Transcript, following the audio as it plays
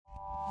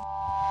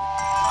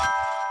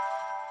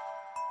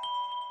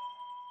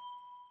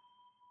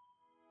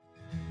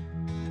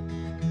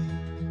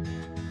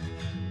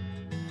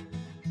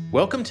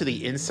Welcome to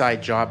the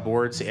Inside Job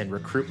Boards and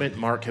Recruitment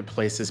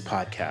Marketplaces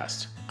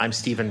podcast. I'm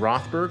Stephen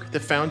Rothberg, the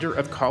founder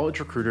of College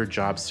Recruiter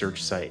job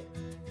search site.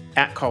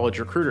 At College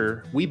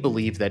Recruiter, we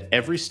believe that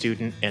every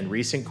student and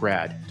recent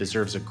grad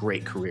deserves a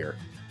great career.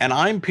 And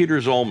I'm Peter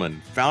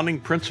Zollman, founding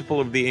principal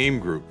of the AIM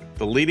Group,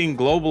 the leading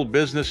global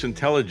business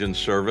intelligence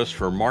service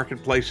for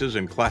marketplaces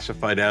and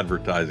classified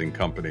advertising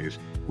companies.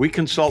 We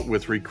consult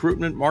with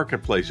recruitment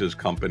marketplaces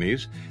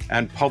companies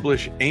and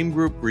publish AIM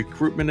Group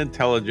Recruitment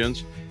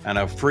Intelligence and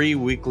a free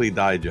weekly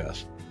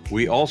digest.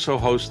 We also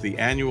host the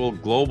annual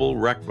Global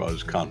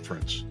RecBuzz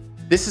Conference.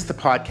 This is the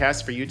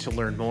podcast for you to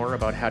learn more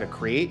about how to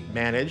create,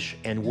 manage,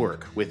 and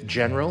work with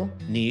general,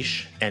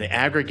 niche, and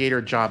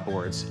aggregator job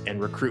boards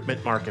and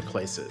recruitment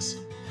marketplaces.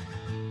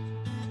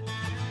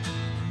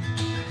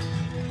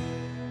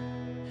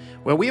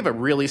 Well, we have a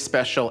really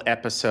special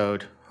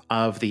episode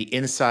of the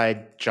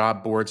Inside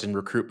Job Boards and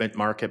Recruitment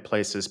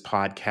Marketplaces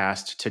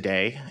podcast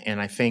today.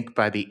 And I think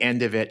by the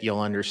end of it, you'll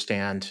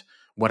understand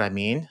what I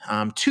mean.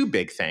 Two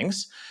big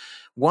things.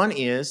 One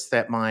is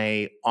that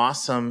my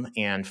awesome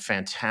and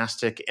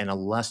fantastic and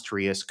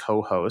illustrious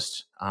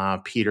co-host,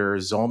 Peter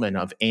Zollman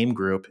of AIM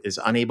Group, is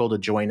unable to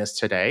join us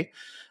today.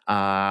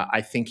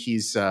 I think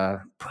he's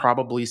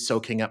probably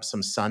soaking up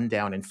some sun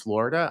down in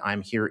Florida.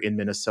 I'm here in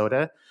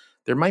Minnesota.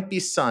 There might be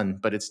sun,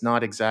 but it's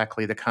not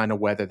exactly the kind of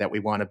weather that we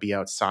want to be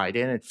outside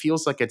in. It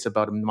feels like it's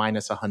about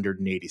minus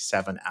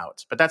 187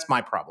 out, but that's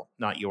my problem,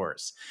 not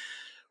yours.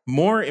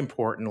 More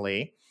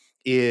importantly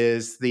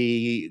is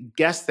the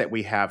guest that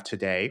we have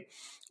today.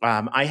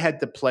 I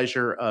had the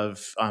pleasure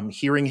of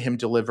hearing him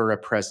deliver a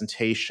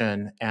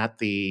presentation at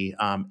the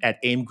at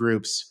AIM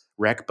Group's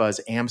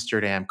RecBuzz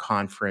Amsterdam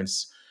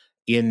conference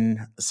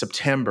in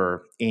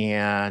September,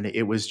 and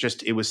it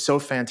was so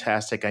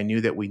fantastic. I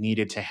knew that we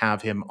needed to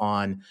have him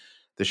on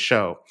the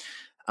show.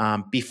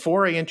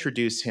 Before I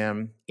introduce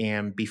him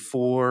and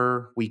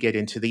before we get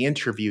into the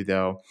interview,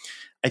 though,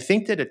 I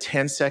think that a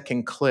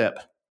 10-second clip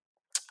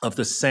of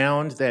the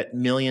sound that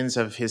millions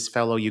of his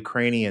fellow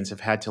Ukrainians have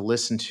had to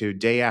listen to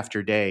day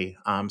after day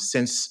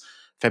since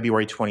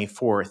February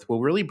 24th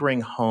will really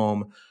bring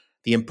home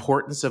the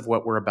importance of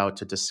what we're about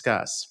to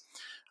discuss.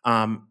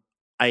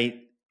 I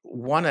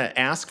want to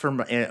ask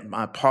for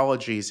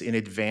apologies in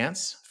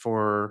advance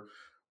for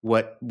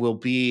what will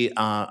be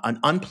an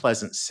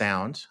unpleasant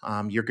sound.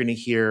 You're going to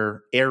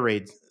hear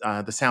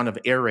the sound of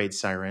air raid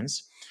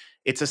sirens.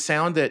 It's a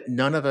sound that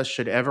none of us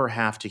should ever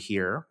have to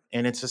hear,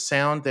 and it's a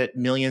sound that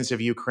millions of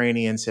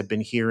Ukrainians have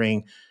been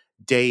hearing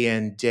day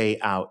in, day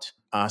out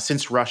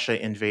since Russia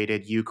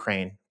invaded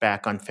Ukraine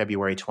back on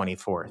February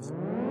 24th.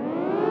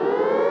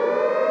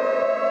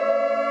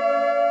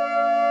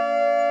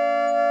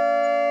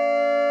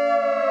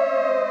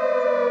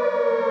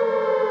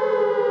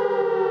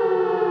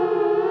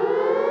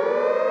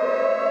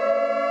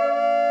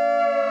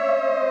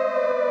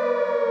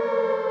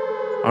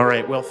 All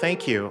right. Well,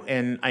 thank you.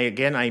 And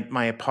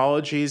my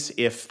apologies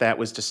if that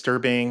was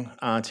disturbing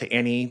to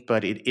any,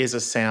 but it is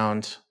a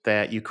sound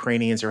that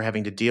Ukrainians are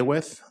having to deal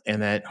with,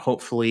 and that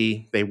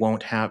hopefully they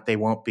won't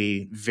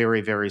be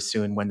very, very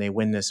soon when they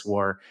win this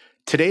war.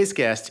 Today's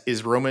guest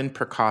is Roman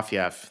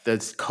Prokofiev,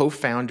 the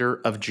co-founder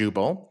of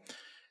Jubal.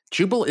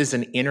 Jubal is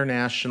an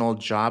international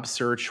job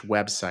search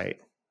website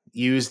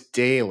used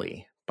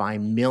daily by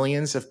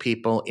millions of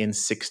people in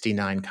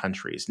 69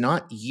 countries,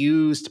 not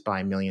used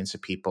by millions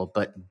of people,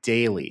 but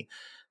daily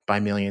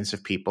by millions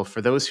of people.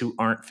 For those who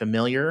aren't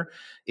familiar,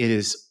 it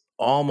is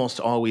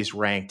almost always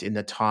ranked in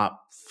the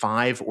top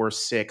 5 or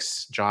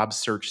 6 job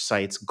search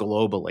sites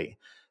globally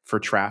for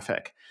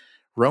traffic.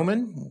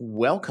 Roman,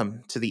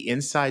 welcome to the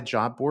Inside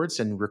Job Boards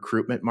and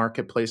Recruitment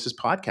Marketplaces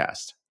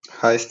podcast.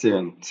 Hi,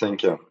 Steven.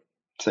 Thank you.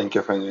 Thank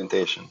you for the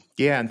invitation.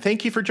 Yeah, and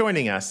thank you for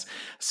joining us.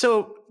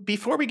 So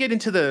before we get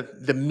into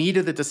the meat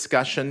of the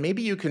discussion,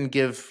 maybe you can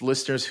give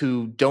listeners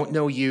who don't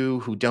know you,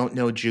 who don't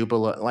know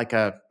Jubal, like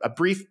a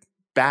brief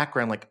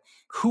background, like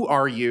who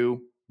are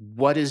you,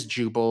 what is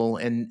Jubal,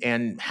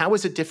 and how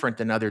is it different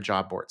than other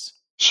job boards?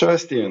 Sure,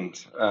 Steven.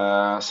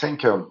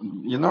 Thank you.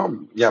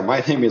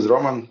 My name is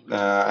Roman,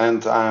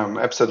 and I'm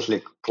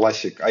absolutely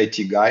classic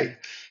IT guy.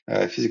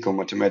 Physical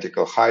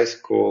mathematical high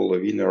school, a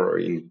winner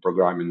in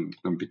programming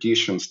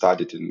competition,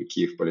 studied in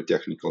Kyiv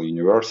Polytechnical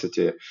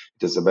University. It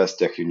is the best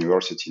tech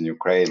university in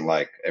Ukraine,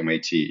 like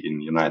MIT in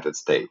the United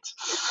States.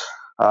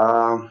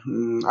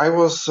 I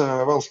was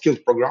a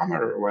well-skilled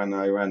programmer when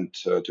I went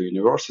to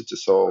university.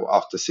 So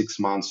after 6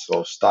 months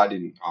of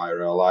studying, I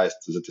realized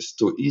that it's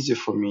too easy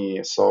for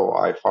me. So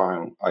I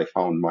found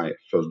my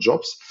first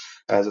jobs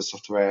as a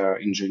software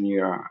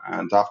engineer.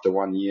 And after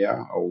 1 year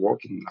of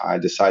working, I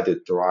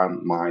decided to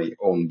run my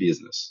own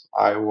business.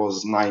 I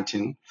was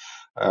 19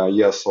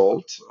 years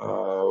old,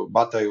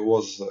 but I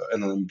was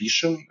an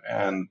ambition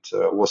and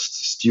was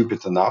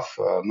stupid enough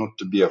not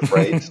to be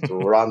afraid to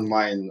run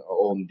my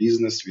own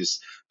business with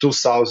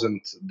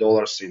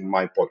 $2,000 in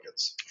my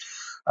pockets.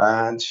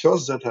 And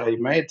first that I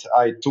made,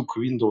 I took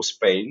Windows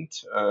Paint,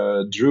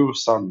 drew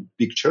some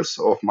pictures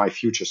of my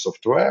future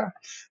software,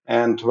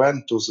 and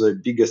went to the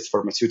biggest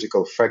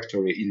pharmaceutical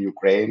factory in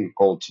Ukraine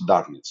called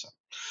Darnica.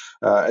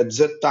 At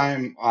that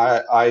time,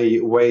 I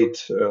weighed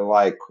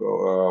like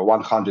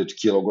 100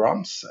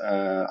 kilograms.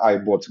 I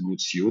bought a good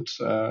suit,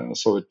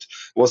 so it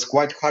was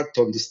quite hard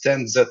to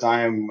understand that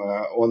I'm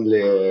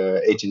only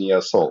 18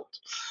 years old.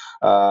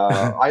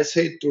 I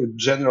say to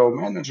general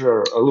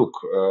manager, look,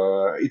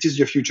 it is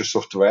your future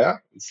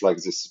software. It's like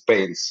this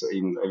panes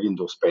in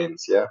Windows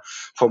panes, yeah,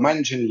 for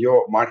managing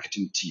your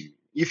marketing team.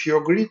 If you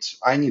agreed,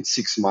 I need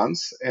 6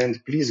 months,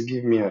 and please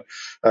give me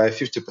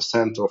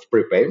 50% of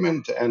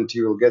prepayment, and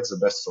you will get the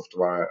best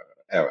software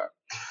ever.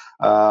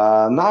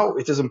 Now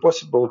it is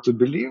impossible to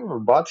believe,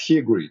 but he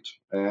agreed.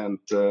 And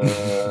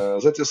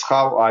that is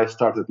how I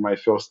started my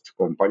first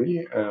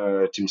company,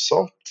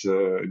 TeamSoft,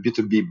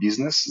 B2B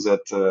business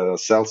that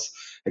sells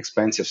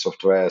expensive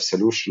software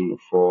solution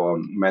for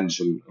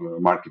managing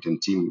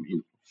marketing team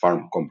in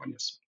farm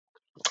companies.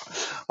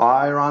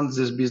 I ran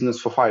this business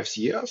for 5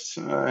 years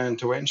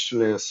and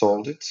eventually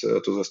sold it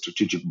to the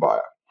strategic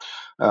buyer.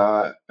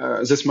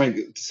 This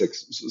makes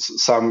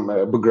some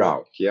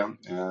background. Yeah,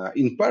 Yeah,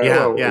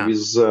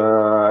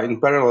 yeah. In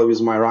parallel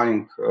with my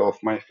running of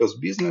my first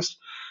business,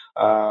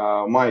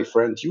 my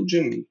friend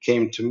Eugene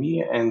came to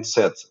me and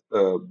said,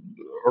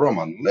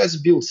 "Roman, let's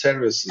build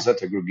service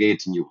that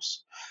aggregate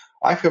news."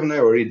 I have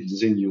never read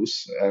the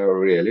news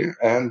really,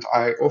 and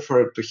I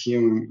offered to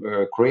him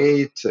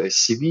create a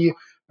CV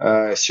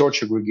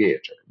search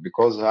aggregator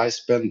because I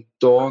spent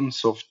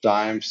tons of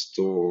times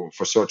to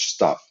for search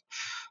stuff.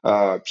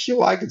 He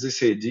liked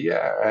this idea,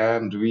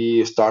 and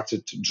we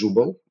started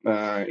Jubal.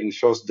 In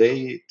first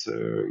days,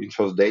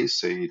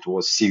 it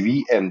was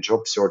CV and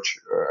job search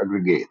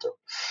aggregator.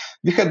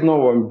 We had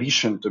no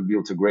ambition to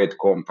build a great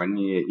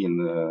company in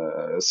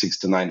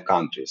 69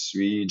 countries.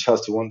 We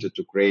just wanted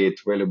to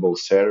create valuable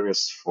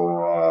service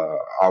for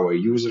our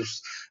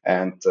users,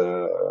 and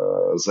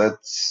that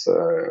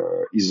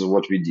is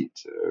what we did.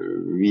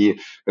 We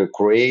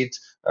create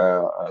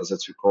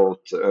that we called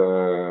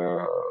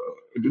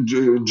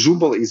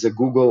Jubal is a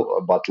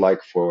Google, but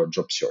like for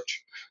job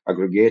search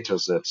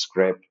aggregators that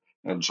scrape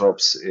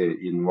jobs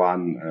in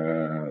one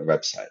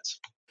website.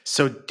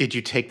 So did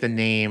you take the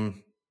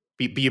name?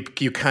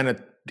 You kind of,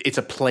 it's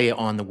a play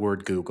on the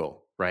word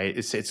Google, right?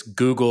 It's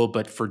Google,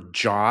 but for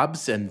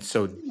jobs, and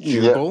so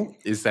Yeah, Jubal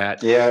is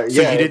that. So yeah.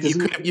 you It did is.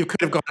 you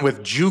could have gone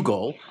with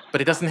Jugal, but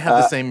it doesn't have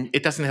the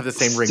Uh,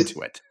 same ring st- to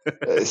it.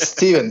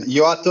 Steven,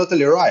 you are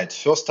totally right.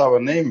 First, our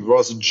name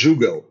was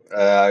Jugal.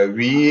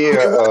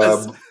 It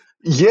was.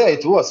 Yeah,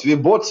 it was. We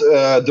bought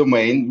a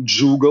domain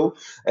Jugal,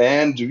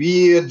 and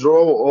we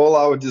draw all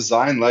our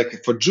design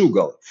like for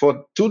Jugal.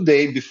 For 2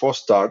 days before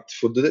start,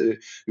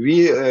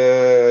 we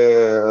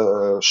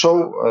show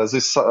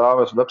this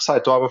our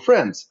website to our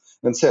friends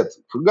and said,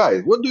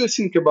 "Guys, what do you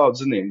think about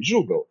the name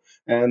Jugal?"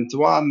 And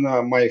one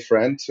my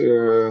friend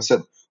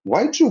said,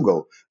 "Why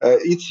Jugal?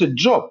 It's a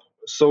job."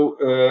 So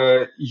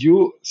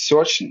you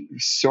search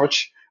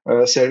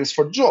service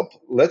for job.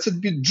 Let it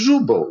be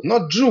Jubal,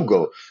 not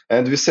Jugal.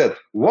 And we said,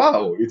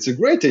 wow, it's a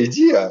great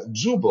idea,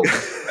 Jubal.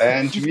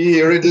 And we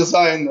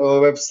redesigned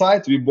our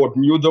website. We bought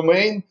new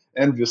domain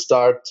and we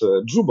start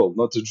Jubal,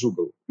 not a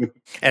Jugal.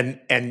 And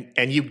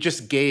you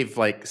just gave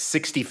like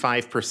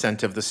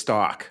 65% of the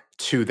stock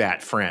to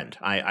that friend.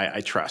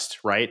 I trust,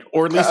 right?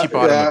 Or at least you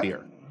bought him a Yeah.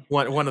 beer.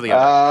 One or the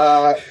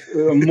other.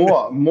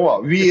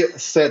 More. We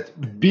said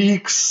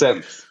big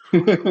sense.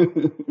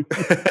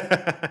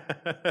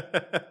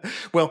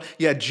 Well,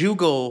 yeah,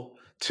 Jugal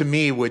to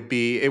me would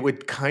be, it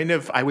would kind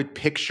of, I would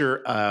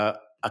picture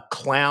a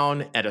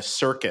clown at a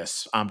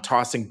circus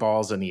tossing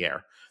balls in the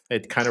air.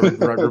 It kind of would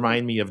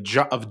remind me of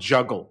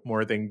Juggle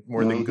more than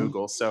Mhm.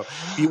 Google. So,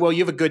 you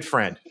have a good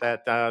friend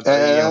that Uh,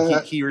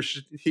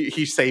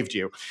 he saved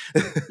you.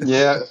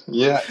 yeah,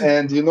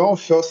 and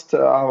first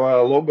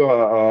our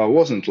logo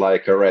wasn't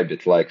like a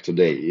rabbit like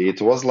today. It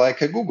was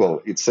like a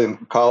Google. It's in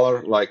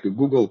color like a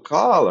Google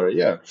color.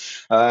 Yeah.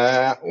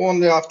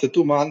 Only after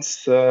 2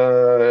 months,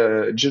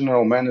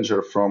 general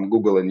manager from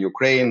Google in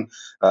Ukraine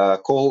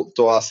called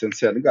to us and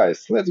said,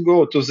 "Guys, let's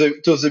go to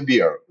the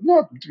beer,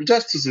 not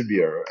just to the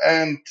beer."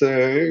 And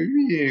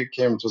we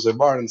came to the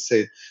bar and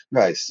said,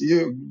 "Guys, you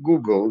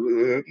Google,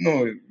 no,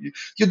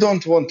 you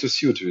don't want to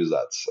suit with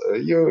that.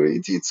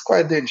 It's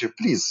quite dangerous.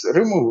 Please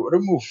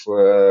remove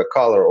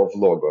color of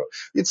logo.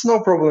 It's no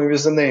problem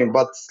with the name,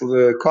 but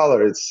the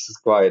color it's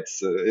quite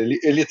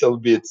a little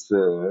bit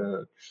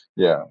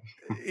yeah."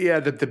 Yeah,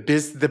 the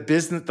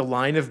business, the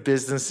line of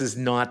business is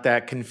not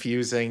that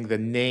confusing. The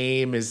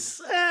name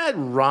is it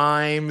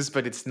rhymes,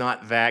 but it's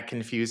not that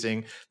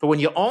confusing. But when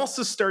you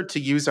also start to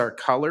use our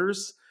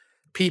colors,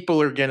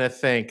 people are gonna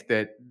think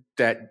that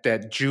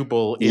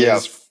Jubal Yeah,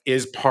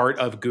 is part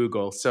of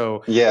Google.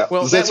 So, yeah,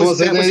 well, that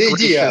was an that was idea.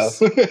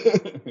 gracious.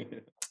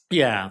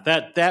 Yeah,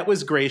 that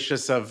was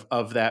gracious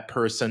of that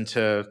person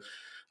to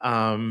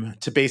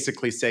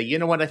basically say, you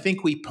know what, I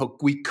think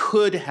we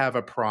could have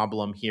a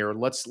problem here.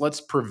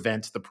 Let's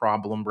prevent the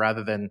problem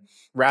rather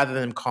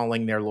than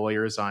calling their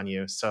lawyers on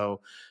you.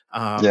 So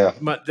Yeah.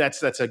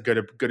 that's a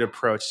good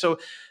approach. So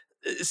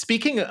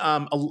speaking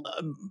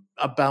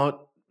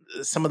about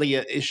some of the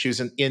issues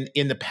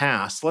in the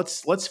past.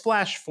 Let's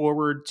flash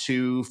forward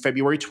to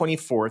February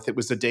 24th. It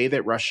was the day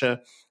that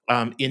Russia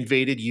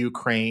invaded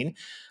Ukraine,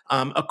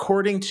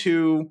 according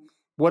to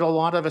what a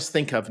lot of us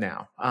think of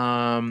now.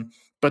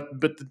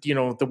 But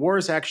the war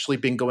has actually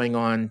been going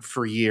on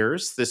for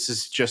years. This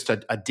is just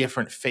a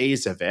different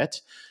phase of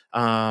it.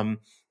 But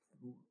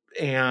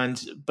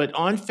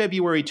on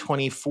February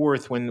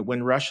 24th,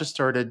 when Russia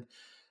started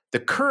the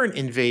current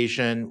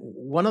invasion,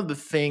 one of the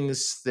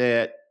things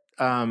that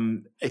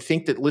I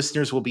think that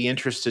listeners will be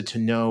interested to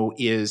know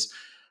is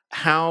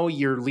how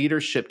your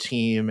leadership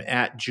team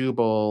at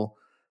Jubal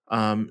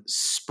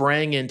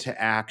sprang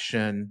into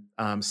action,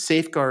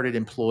 safeguarded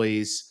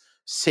employees,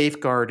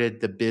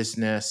 safeguarded the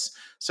business.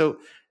 So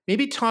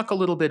maybe talk a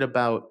little bit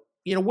about,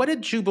 what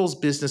did Jubal's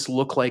business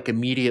look like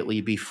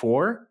immediately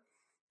before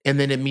and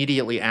then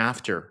immediately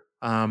after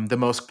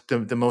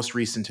the most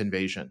recent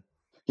invasion?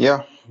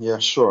 Yeah,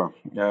 sure.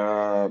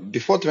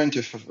 Before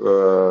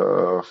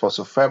 24th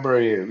of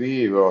February,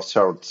 we were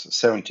served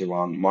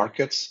 71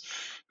 markets.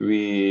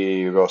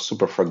 We were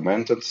super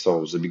fragmented,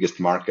 so the biggest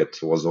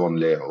market was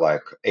only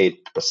like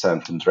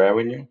 8% in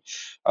revenue.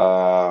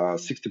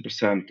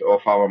 60%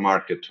 of our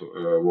market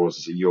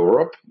was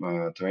Europe.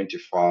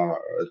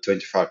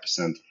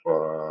 25% of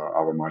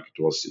our market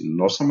was in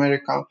North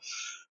America.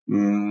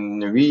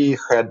 We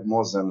had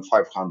more than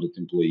 500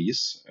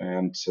 employees,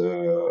 and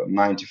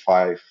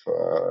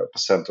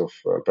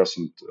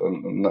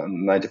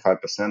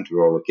 95%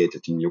 were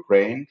located in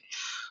Ukraine.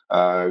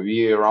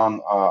 We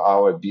run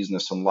our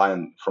business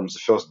online from the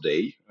first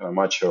day,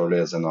 much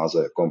earlier than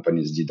other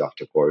companies did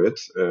after COVID.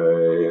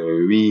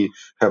 We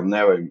have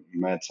never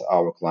met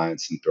our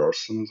clients in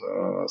person.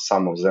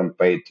 Some of them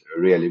paid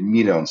really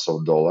millions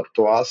of dollars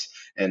to us,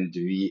 and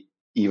we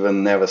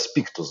even never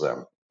speak to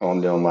them,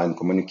 only online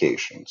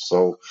communication.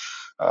 So,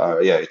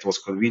 it was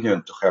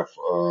convenient to have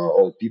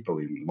all people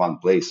in one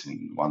place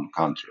in one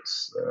country.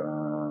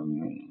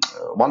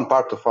 One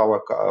part of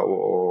our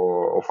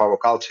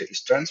culture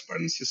is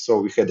transparency.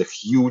 So we had a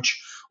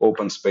huge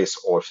open space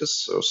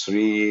office,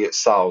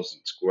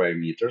 3,000 square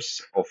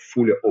meters of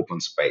fully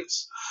open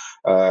space,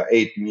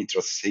 8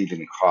 meters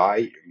ceiling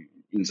high.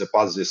 In the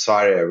past, this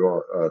area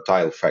was a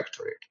tile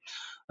factory.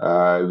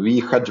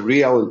 We had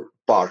real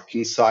park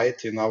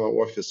inside in our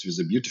office with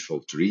the beautiful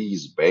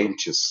trees,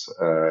 benches.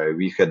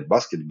 We had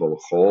basketball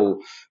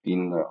hall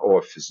in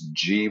office,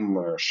 gym,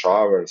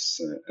 showers,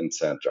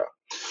 etc.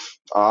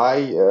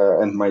 I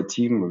and my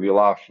team, we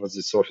love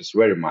this office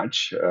very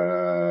much.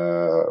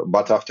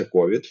 But after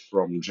COVID,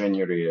 from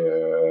January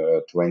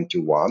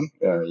 21,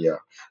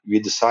 we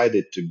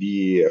decided to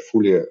be a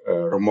fully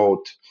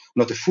remote,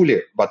 not a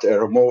fully, but a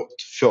remote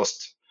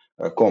first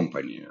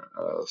company.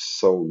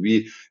 So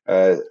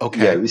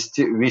Okay.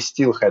 we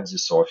still had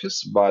this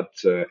office, but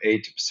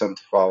 80%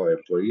 of our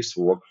employees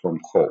work from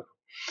home.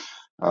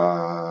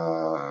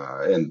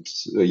 And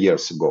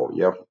years ago,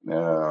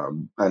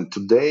 and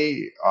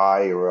today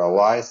I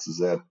realized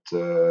that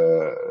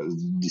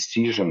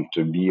decision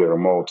to be a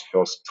remote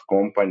first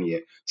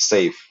company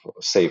save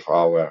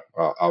our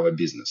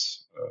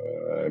business,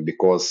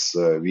 because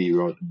we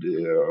were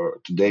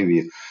today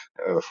we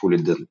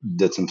fully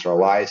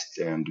decentralized,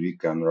 and we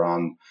can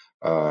run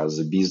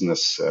the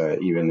business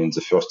even in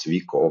the first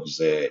week of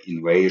the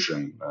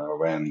invasion,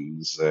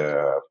 when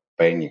the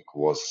panic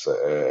was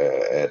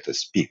at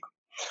its peak.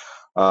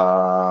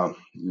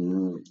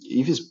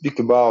 If you speak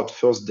about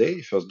first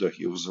day of the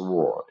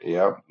war,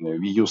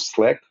 we use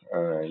Slack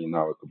in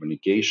our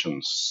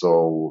communications,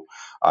 so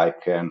I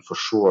can for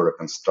sure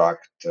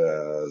reconstruct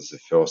the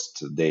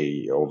first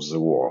day of the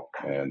war,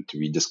 and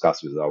we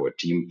discuss with our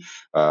team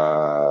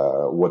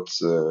what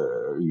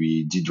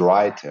we did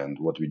right and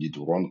what we did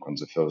wrong on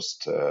the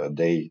first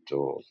day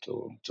to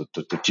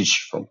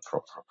teach from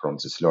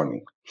this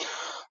learning.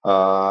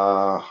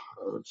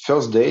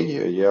 First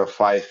day,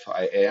 5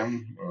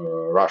 a.m.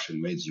 Russia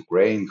invades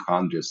Ukraine,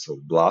 hundreds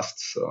of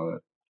blasts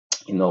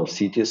in all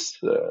cities.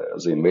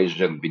 The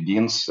invasion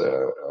begins.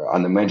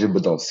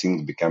 Unimaginable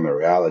things become a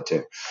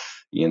reality.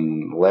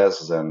 In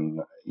less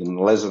than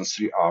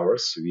 3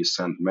 hours, we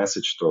sent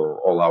message to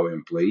all our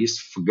employees: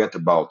 forget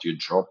about your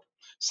job,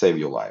 save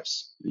your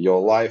lives. Your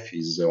life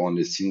is the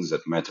only thing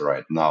that matter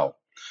right now.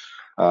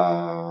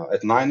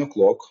 At 9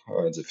 o'clock,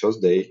 the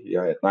first day,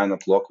 at 9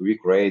 o'clock, we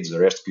create the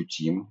rescue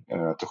team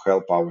to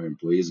help our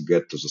employees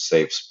get to the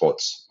safe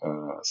spots.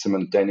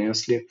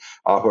 Simultaneously,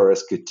 our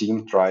rescue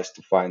team tries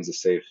to find the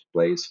safe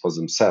place for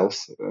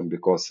themselves,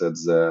 because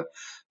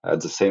at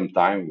the same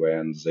time,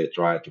 when they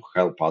try to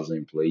help other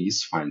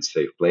employees find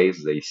safe place,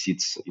 they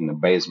sit in a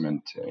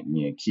basement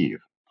near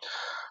Kiev.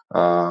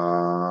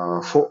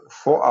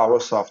 4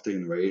 hours after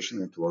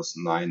invasion, it was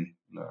 9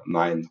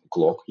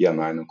 o'clock.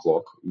 9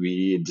 o'clock.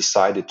 We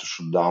decided to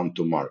shut down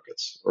two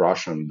markets,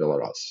 Russia and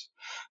Belarus.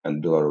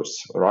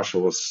 Russia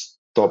was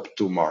top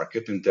two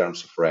market in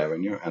terms of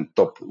revenue and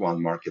top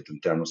one market in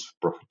terms of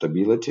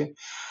profitability.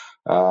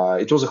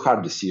 It was a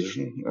hard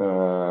decision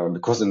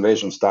because the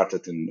invasion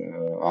started in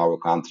our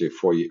country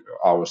 4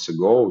 hours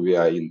ago. We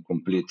are in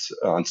complete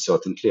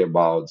uncertainty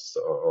about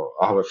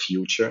our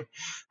future.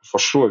 For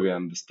sure, we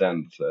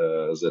understand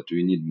that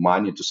we need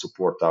money to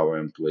support our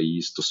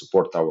employees, to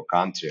support our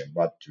country,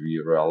 but we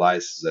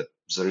realize that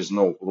there is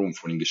no room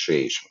for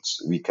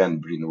negotiations. We can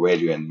bring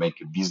value and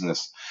make a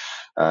business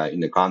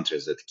in a country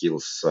that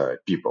kills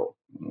people.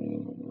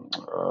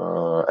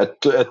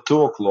 At 2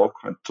 o'clock,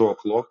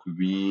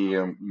 we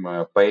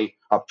pay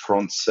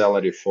upfront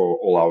salary for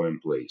all our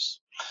employees.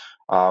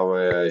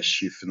 Our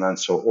chief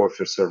financial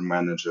officer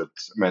managed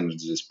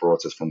this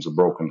process from the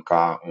broken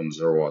car on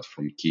the road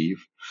from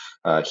Kiev.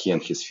 He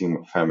and his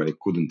family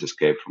couldn't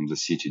escape from the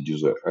city due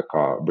to a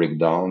car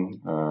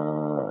breakdown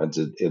at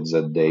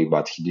that day,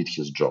 but he did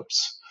his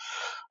jobs.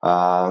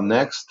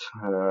 Next,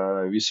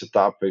 we set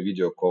up a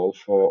video call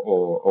for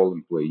all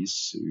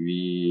employees.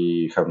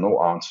 We have no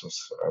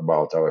answers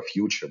about our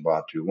future,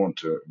 but we want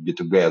to be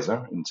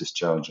together in this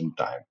challenging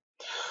time.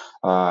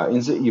 In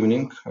the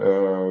evening,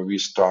 we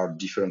start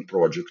different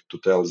projects to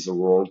tell the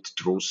world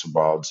truth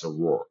about the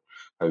war.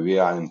 We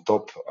are in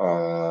top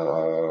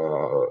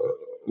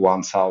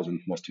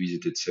 1,000 most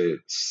visited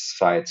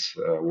sites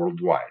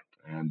worldwide,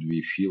 and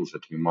we feel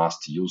that we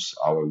must use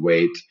our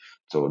weight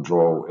to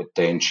draw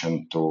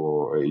attention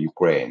to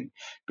Ukraine,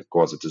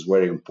 because it is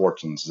very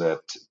important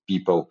that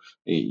people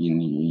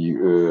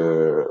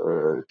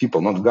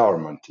people, not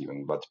government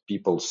even, but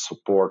people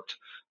support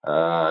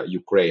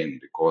Ukraine,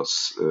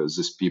 because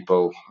these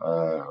people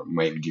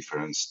make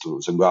difference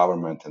to the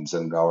government and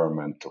then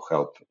government to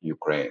help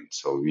Ukraine.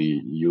 So we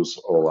use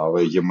all our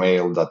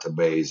email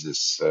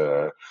databases,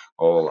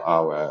 all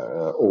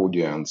our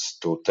audience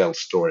to tell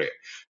story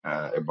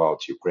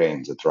about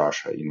Ukraine, that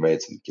Russia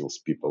invades and kills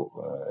people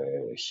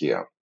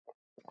here.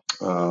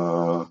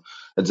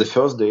 At the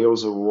first day of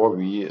the war,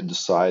 we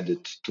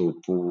decided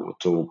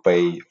to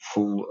pay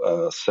full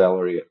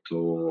salary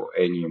to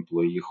any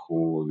employee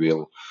who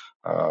will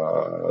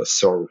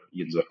serve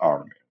in the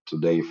army.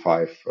 Today,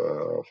 5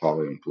 of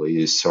our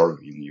employees serve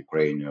in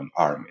Ukrainian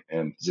army,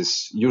 and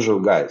these usual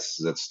guys,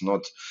 that's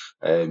not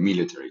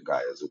military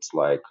guys. It's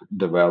like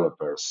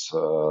developers,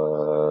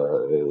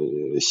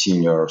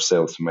 senior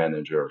sales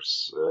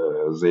managers.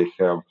 They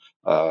have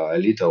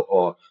little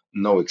or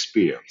no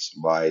experience.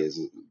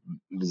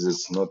 This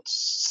is not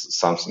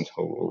something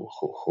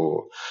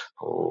who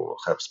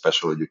have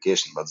special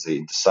education, but they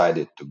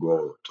decided to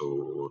go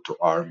to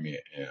army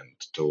and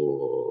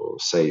to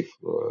save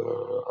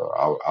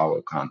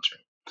our country.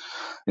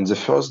 In the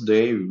first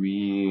day,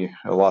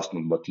 last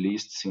but not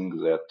least, think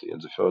that in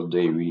the first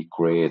day we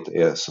create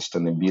a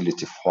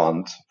sustainability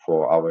fund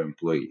for our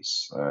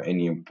employees.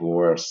 Any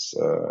employees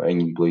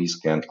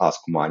can ask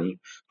money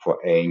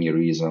for any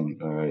reason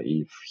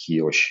if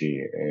he or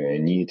she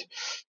need,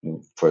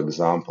 for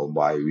example,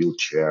 buy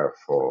wheelchair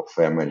for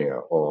family,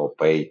 or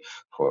pay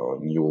for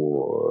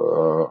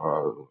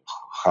new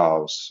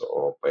house,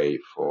 or pay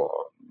for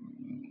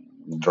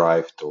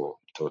drive to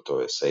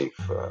a safe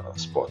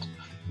spot.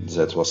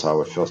 That was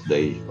our first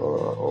day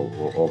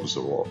of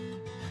the war.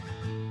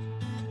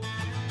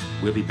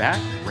 We'll be back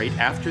right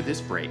after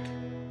this break.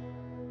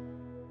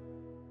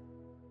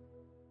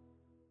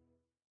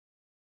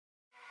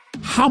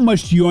 How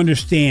much do you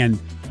understand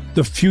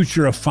the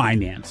future of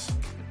finance?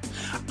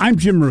 I'm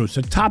Jim Roos,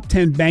 a top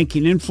 10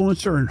 banking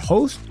influencer and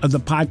host of the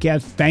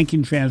podcast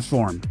Banking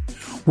Transformed,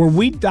 where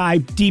we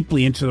dive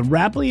deeply into the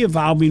rapidly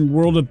evolving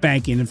world of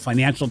banking and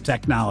financial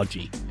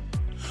technology.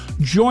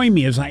 Join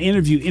me as I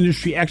interview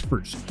industry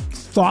experts,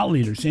 thought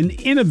leaders, and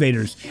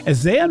innovators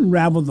as they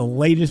unravel the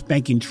latest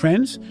banking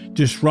trends,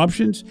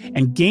 disruptions,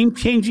 and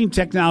game-changing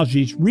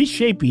technologies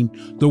reshaping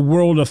the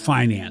world of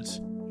finance.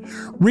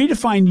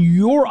 Redefine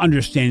your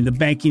understanding of the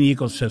banking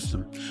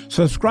ecosystem.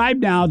 Subscribe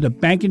now to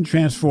Banking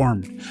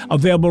Transformed,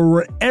 available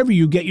wherever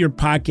you get your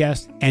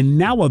podcast and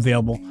now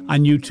available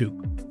on YouTube.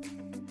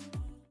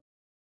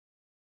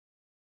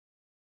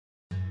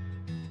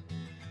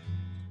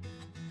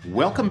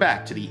 Welcome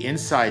back to the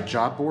Inside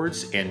Job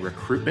Boards and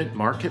Recruitment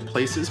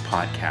Marketplaces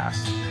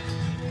podcast.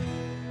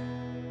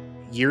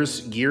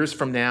 Years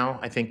from now,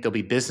 I think there'll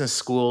be business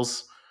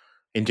schools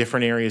in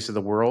different areas of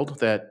the world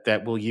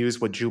that will use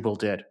what Jubal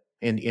did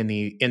in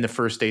the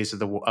first days of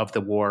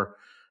the war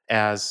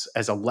as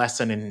a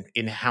lesson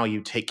in how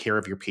you take care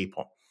of your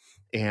people.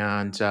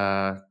 And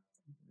there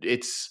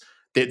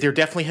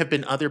definitely have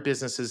been other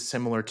businesses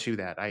similar to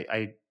that.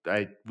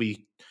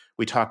 We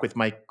talked with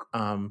Mike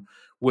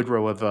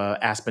Woodrow of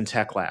Aspen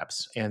Tech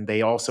Labs, and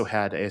they also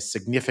had a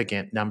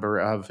significant number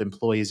of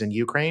employees in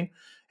Ukraine,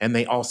 and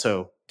they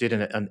also did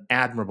an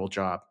admirable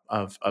job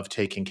of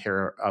taking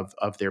care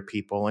of their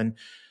people. And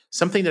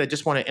something that I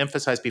just want to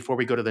emphasize before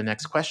we go to the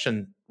next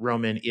question,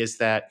 Roman, is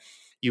that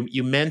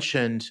you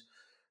mentioned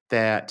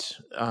that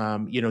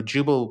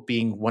Jubal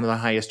being one of the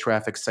highest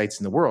traffic sites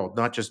in the world,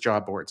 not just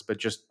job boards, but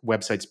just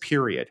websites,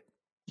 period.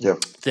 Yeah.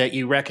 That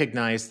you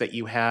recognize that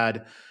you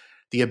had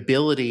the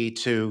ability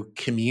to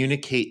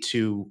communicate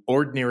to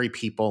ordinary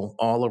people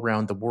all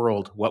around the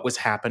world what was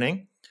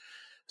happening,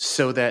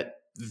 so that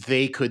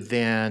they could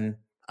then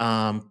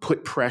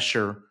put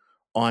pressure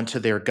onto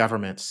their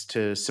governments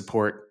to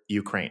support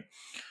Ukraine.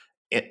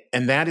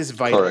 And that is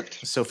vital.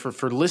 Correct. So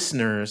for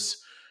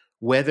listeners,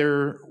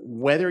 whether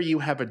you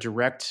have a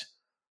direct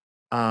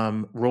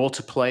role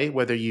to play,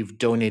 whether you've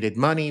donated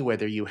money,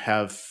 whether you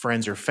have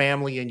friends or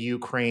family in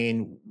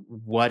Ukraine,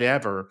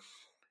 whatever,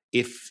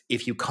 if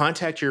you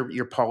contact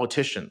your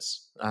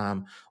politicians,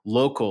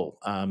 local,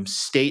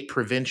 state,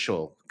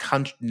 provincial,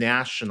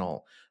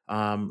 national,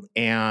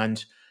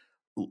 and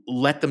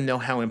let them know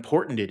how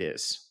important it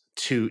is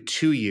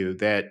to you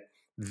that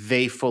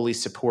they fully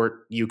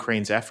support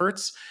Ukraine's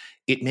efforts,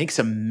 it makes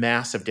a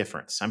massive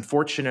difference. I'm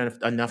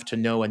fortunate enough to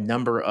know a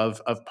number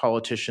of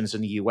politicians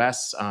in the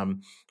U.S.,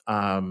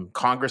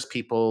 Congress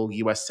people,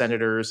 U.S.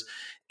 senators,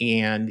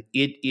 and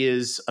it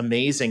is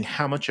amazing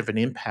how much of an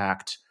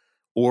impact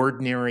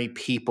ordinary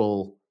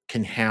people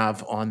can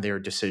have on their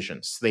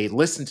decisions. They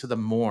listen to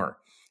them more,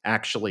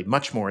 actually,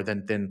 much more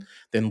than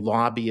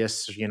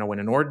lobbyists. You know, when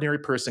an ordinary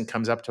person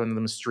comes up to them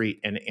on the street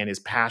and is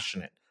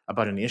passionate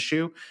about an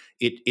issue,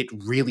 it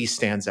really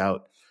stands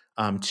out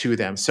to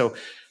them. So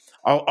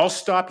I'll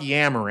stop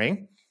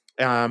yammering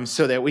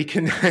so that we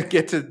can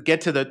get to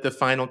the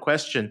final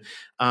question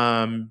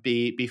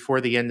before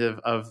the end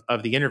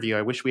of the interview.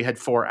 I wish we had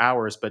 4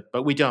 hours,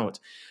 but we don't.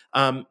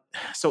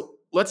 So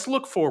let's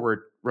look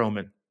forward,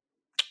 Roman.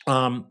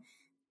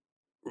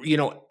 You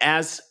know,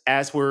 as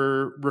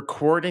we're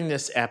recording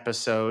this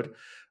episode,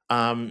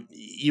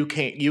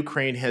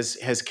 Ukraine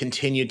has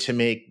continued to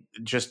make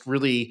just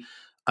really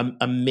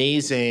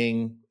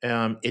amazing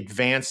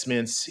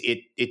advancements.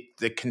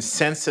 The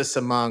consensus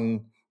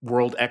among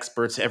world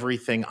experts,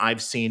 everything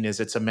I've seen, is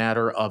it's a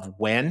matter of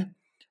when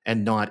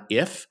and not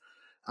if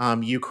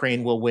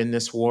Ukraine will win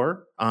this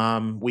war.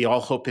 We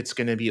all hope it's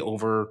going to be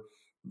over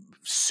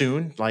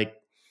soon, like,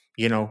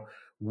 you know,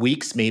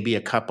 weeks, maybe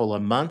a couple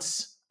of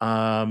months.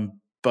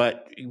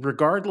 But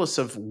regardless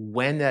of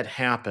when that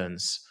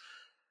happens,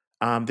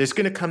 there's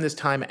going to come this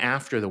time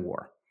after the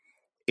war.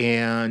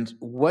 And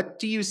what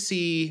do you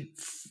see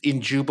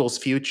in Jubal's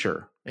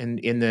future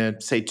in the,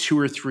 say, 2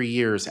 or 3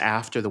 years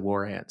after the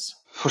war ends?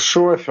 For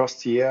sure,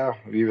 first year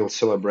we will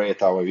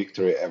celebrate our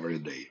victory every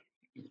day.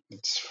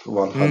 It's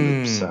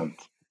 100%.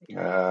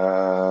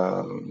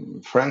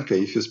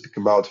 Frankly, if you speak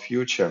about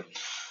future,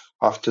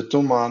 after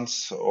 2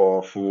 months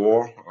of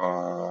war,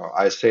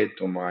 I said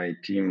to my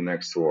team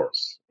next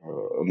words,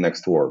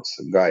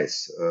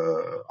 guys,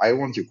 I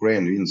want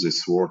Ukraine to win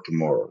this war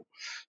tomorrow,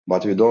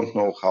 but we don't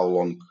know how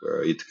long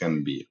it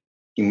can be.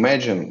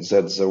 Imagine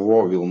that the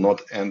war will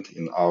not end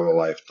in our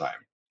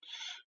lifetime.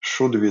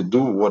 Should we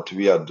do what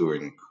we are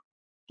doing?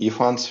 If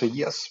answer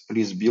yes,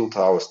 please build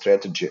our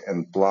strategy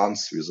and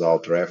plans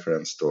without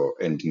reference to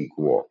ending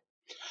war.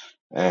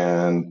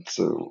 And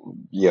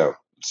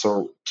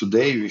so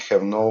today we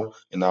have no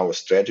in our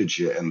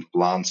strategy and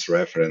plans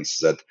reference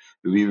that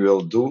we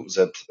will do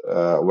that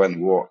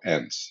when war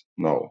ends.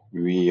 No,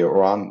 we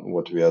run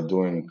what we are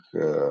doing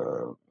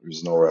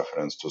with no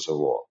reference to the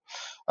war.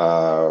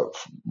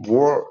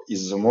 War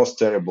is the most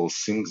terrible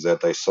thing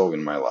that I saw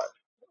in my life.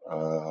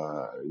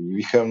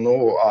 We have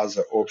no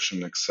other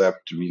option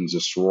except to win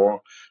this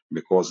war,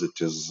 because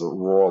it is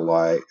war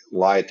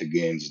light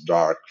against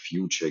dark,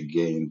 future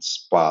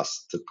against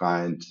past,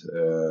 kind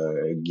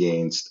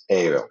against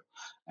evil,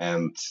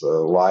 and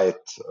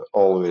light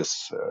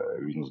always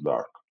wins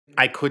dark.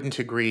 I couldn't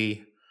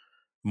agree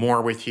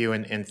more with you,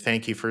 and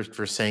thank you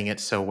for saying it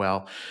so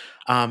well.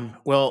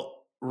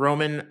 Well,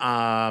 Roman,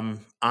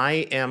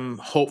 I am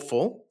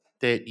hopeful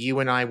that you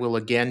and I will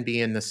again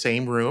be in the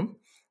same room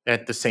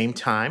at the same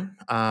time.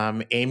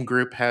 AIM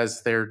Group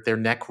has their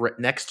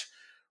next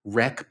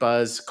Rec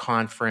Buzz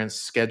conference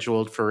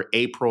scheduled for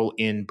April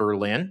in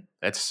Berlin.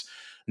 That's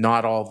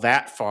not all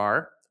that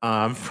far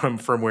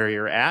from where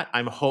you're at.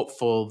 I'm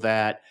hopeful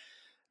that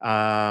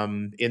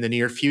in the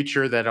near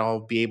future that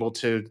I'll be able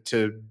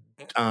to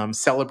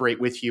celebrate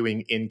with you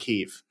in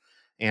Kyiv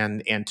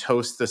and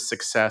toast the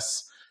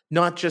success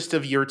not just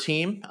of your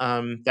team,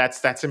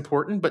 that's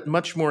important, but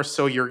much more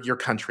so your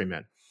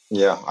countrymen.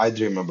 Yeah, I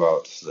dream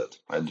about that.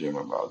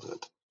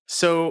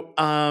 So,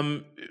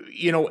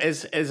 you know,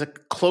 as a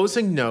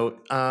closing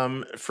note,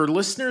 for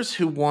listeners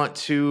who want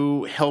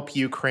to help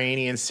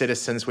Ukrainian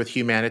citizens with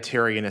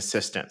humanitarian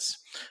assistance,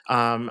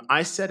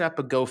 I set up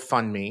a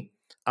GoFundMe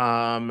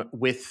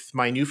with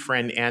my new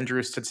friend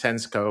Andrew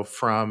Stutsensko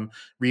from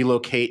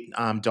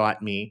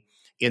relocate.me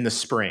in the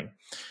spring.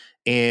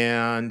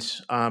 And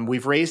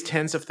we've raised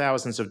tens of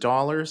thousands of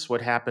dollars.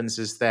 What happens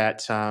is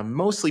that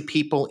mostly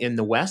people in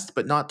the West,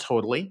 but not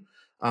totally,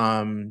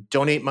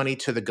 donate money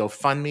to the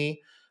GoFundMe.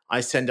 I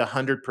send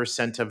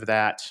 100% of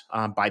that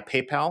by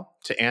PayPal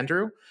to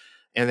Andrew.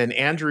 And then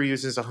Andrew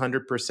uses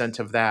 100%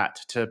 of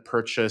that to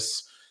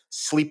purchase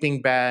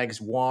sleeping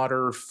bags,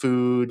 water,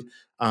 food,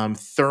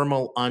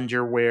 thermal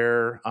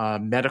underwear,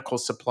 medical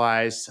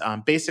supplies,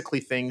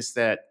 basically things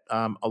that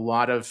a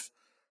lot of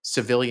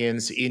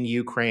civilians in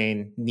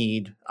Ukraine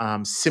need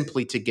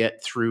simply to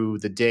get through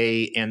the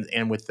day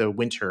and with the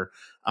winter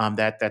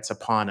that's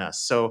upon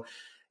us. So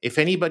if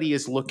anybody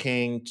is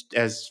looking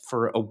as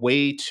for a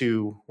way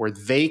to where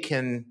they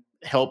can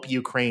help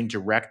Ukraine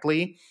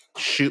directly,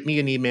 shoot me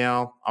an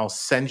email. I'll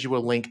send you a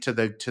link to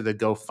the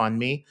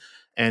GoFundMe,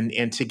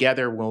 and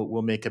together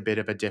we'll make a bit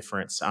of a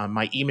difference.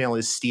 My email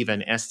is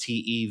Steven,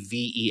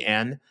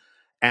 Steven,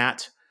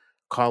 at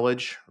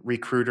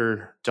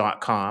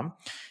collegerecruiter.com.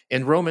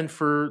 And Roman,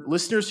 for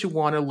listeners who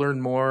want to learn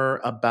more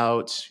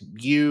about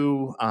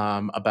you,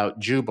 about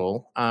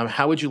Jubal,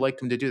 how would you like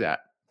them to do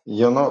that?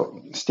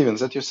 Steven,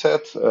 that you said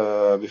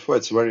before,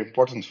 it's very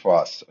important for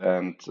us.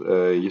 And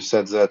you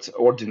said that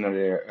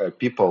ordinary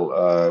people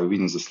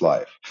win this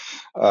life.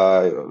 We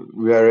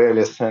are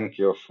really thank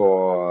you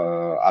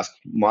for ask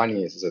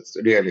money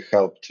that really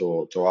help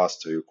to us,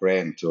 to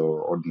Ukraine, to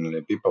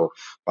ordinary people.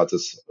 But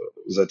it's,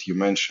 that you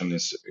mentioned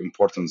is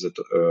important that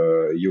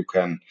you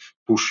can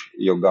push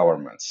your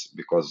governments,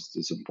 because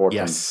it's important.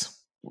 Yes.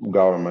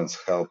 Governments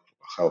help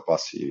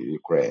us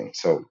Ukraine.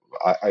 So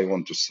I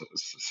want to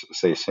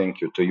say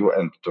thank you to you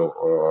and to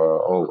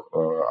all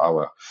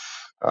our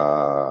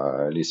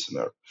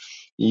listener.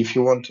 If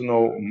you want to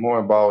know more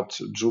about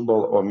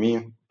Jubal or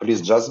me,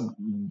 please just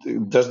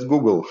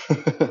Google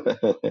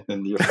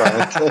and you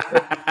find.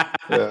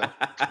 Yeah.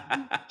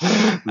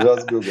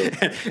 Just Google.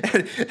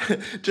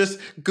 Just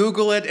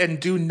Google it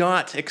and do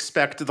not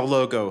expect the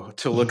logo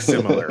to look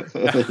similar.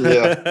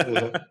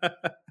 Yeah.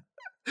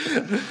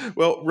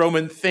 Well,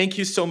 Roman, thank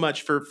you so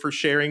much for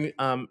sharing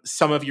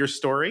some of your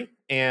story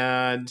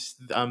and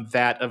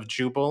that of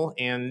Jubal,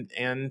 and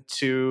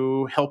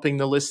to helping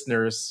the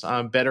listeners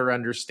better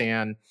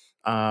understand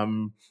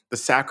the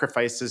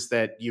sacrifices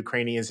that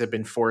Ukrainians have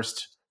been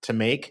forced to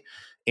make,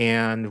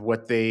 and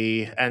what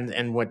they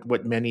and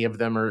what many of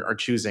them are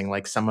choosing,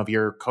 like some of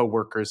your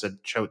coworkers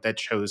that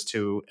chose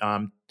to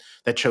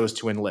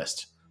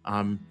enlist.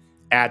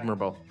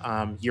 Admirable.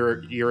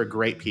 You're a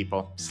great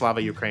people.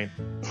 Slava Ukraine.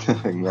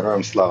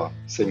 Героям слава.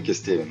 Thank you,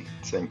 Steven.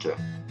 Thank you.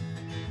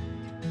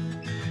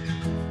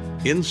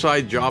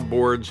 Inside Job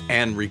Boards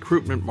and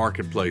Recruitment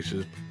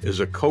Marketplaces is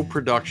a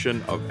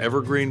co-production of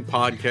Evergreen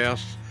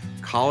Podcasts,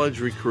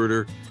 College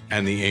Recruiter,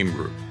 and the AIM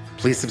Group.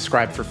 Please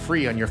subscribe for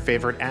free on your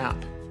favorite app.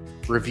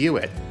 Review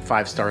it.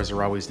 5 stars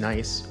are always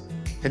nice.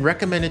 And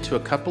recommend it to a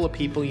couple of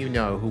people you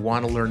know who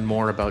want to learn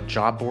more about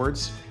job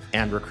boards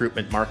and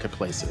recruitment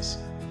marketplaces.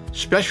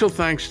 Special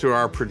thanks to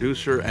our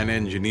producer and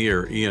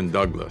engineer, Ian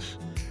Douglas.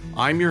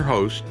 I'm your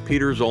host,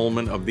 Peter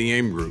Zollman of the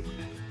AIM Group,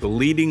 the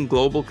leading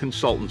global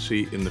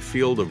consultancy in the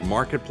field of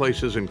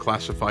marketplaces and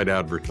classified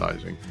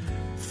advertising.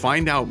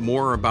 Find out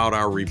more about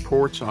our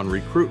reports on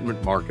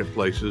recruitment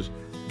marketplaces,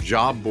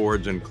 job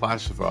boards, and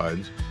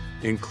classifieds,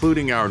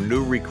 including our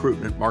new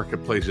Recruitment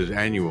Marketplaces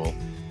Annual,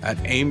 at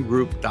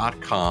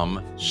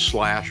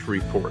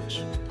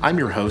aimgroup.com/reports. I'm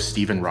your host,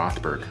 Stephen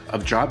Rothberg,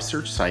 of job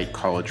search site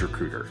College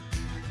Recruiter.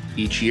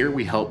 Each year,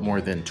 we help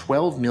more than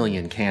 12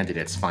 million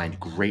candidates find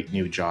great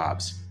new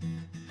jobs.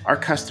 Our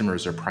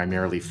customers are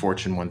primarily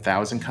Fortune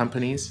 1000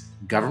 companies,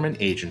 government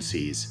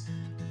agencies,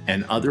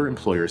 and other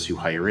employers who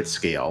hire at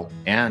scale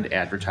and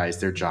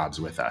advertise their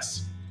jobs with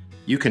us.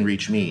 You can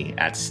reach me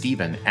at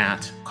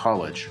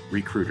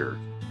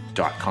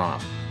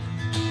steven@collegerecruiter.com.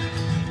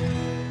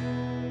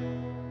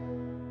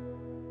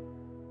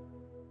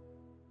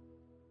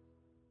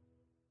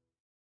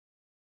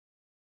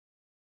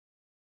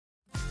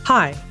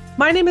 Hi,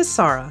 my name is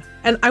Sarah,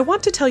 and I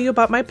want to tell you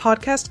about my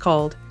podcast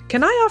called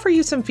Can I Offer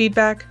You Some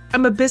Feedback?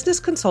 I'm a business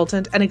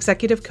consultant and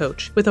executive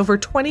coach with over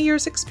 20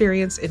 years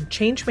experience in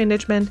change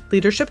management,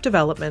 leadership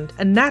development,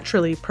 and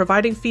naturally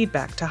providing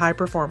feedback to high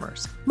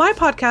performers. My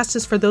podcast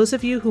is for those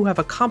of you who have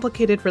a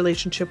complicated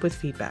relationship with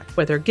feedback,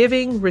 whether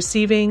giving,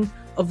 receiving,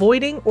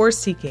 avoiding, or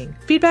seeking.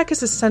 Feedback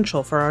is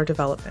essential for our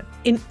development.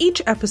 In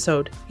each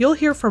episode, you'll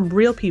hear from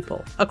real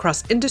people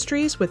across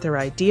industries with their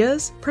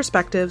ideas,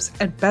 perspectives,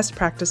 and best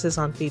practices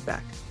on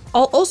feedback.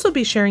 I'll also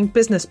be sharing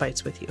business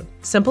bites with you,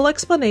 simple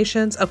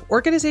explanations of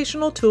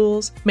organizational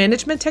tools,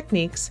 management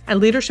techniques, and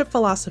leadership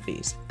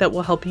philosophies that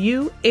will help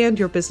you and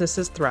your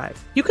businesses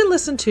thrive. You can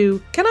listen to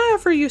Can I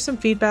Offer You Some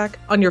Feedback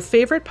on your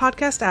favorite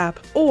podcast app,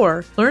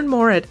 or learn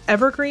more at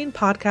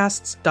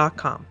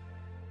evergreenpodcasts.com.